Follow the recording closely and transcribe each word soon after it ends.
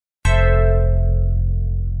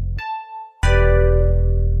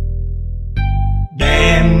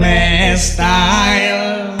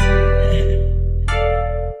style.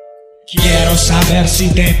 Quiero saber si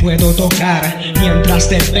te puedo tocar, mientras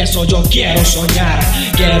te beso yo quiero soñar.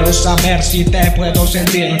 Quiero saber si te puedo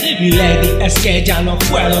sentir, mi lady, es que ya no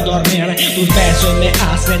puedo dormir. Tus besos me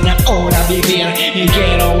hacen ahora vivir, y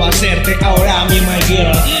quiero hacerte ahora mi my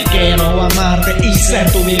girl. Quiero amarte y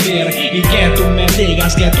ser tu vivir, y que tú me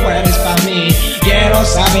digas que tú eres para mí. Quiero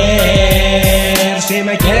saber si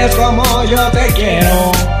me quieres como yo te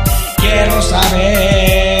quiero. Quiero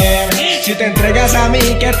saber si te entregas a mí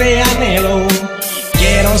que te anhelo.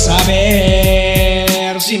 Quiero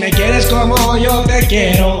saber si me quieres como yo te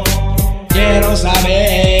quiero. Quiero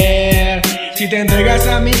saber si te entregas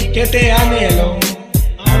a mí que te anhelo.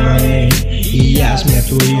 Amame y hazme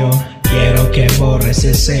tuyo. Quiero que borres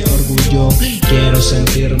ese orgullo. Quiero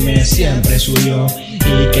sentirme siempre suyo,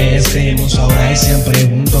 y que estemos ahora y siempre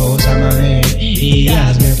juntos. Amame y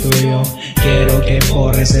hazme tuyo. Quiero que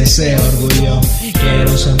borres ese orgullo.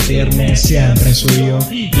 Quiero sentirme siempre suyo,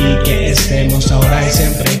 y que estemos ahora y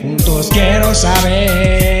siempre juntos. Quiero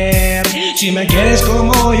saber si me quieres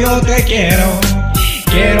como yo te quiero.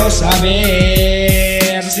 Quiero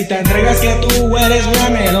saber si te entregas que tú eres mi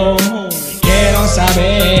anhelo. Quiero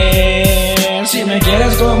saber si me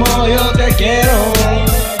quieres como yo te quiero.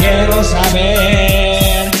 Quiero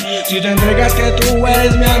saber si te entregas que tú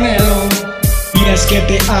eres mi anhelo. Y es que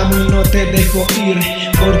te amo y no te dejo ir,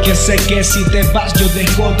 porque sé que si te vas yo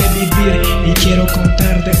dejo de vivir. Y quiero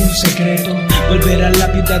contarte un secreto, volver a la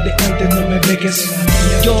vida de antes, no me dejes.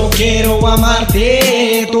 Yo quiero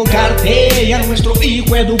amarte, tocarte, y a nuestro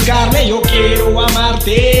hijo educarle. Yo quiero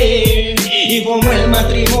amarte, y como el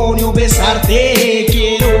matrimonio besarte.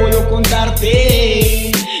 Quiero yo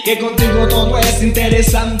contarte que contigo todo es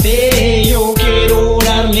interesante. Yo quiero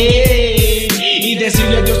orarle y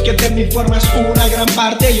decirle a Dios que de mi forma es una gran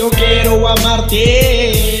parte. Yo quiero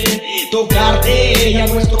amarte, tocarte, y a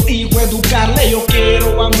nuestro hijo educarle. Yo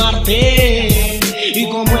quiero amarte, y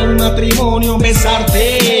como el matrimonio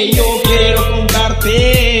besarte. Yo quiero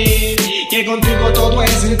contarte que contigo todo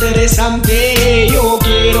es interesante. Yo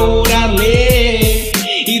quiero orarle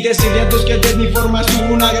y decirle a Dios que de mi forma es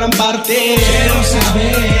una gran parte. Quiero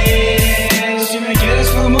saber si me quieres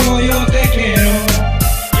como yo te quiero.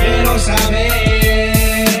 Quiero saber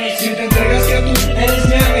si te entregas que tú eres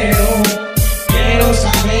mi anhelo. Quiero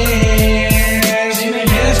saber si me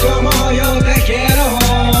quieres como yo te quiero.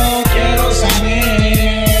 Quiero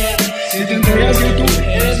saber si te entregas que tú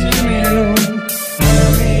eres mi anhelo.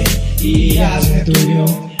 Amame y hazme tuyo.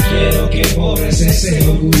 Quiero que borres ese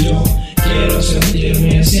orgullo. Quiero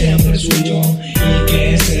sentirme siempre suyo, y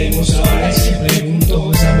que estemos ahora y siempre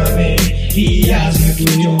juntos. Amame y hazme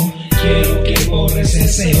tuyo. Quiero que borres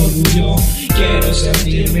ese orgullo. Quiero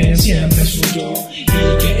sentirme siempre suyo,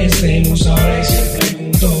 y que estemos ahora y siempre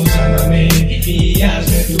juntos. Amame y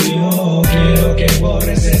hazme tuyo. Quiero que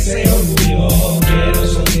borres ese orgullo. Quiero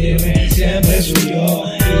sentirme siempre suyo,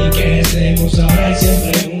 y que estemos ahora y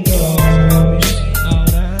siempre juntos.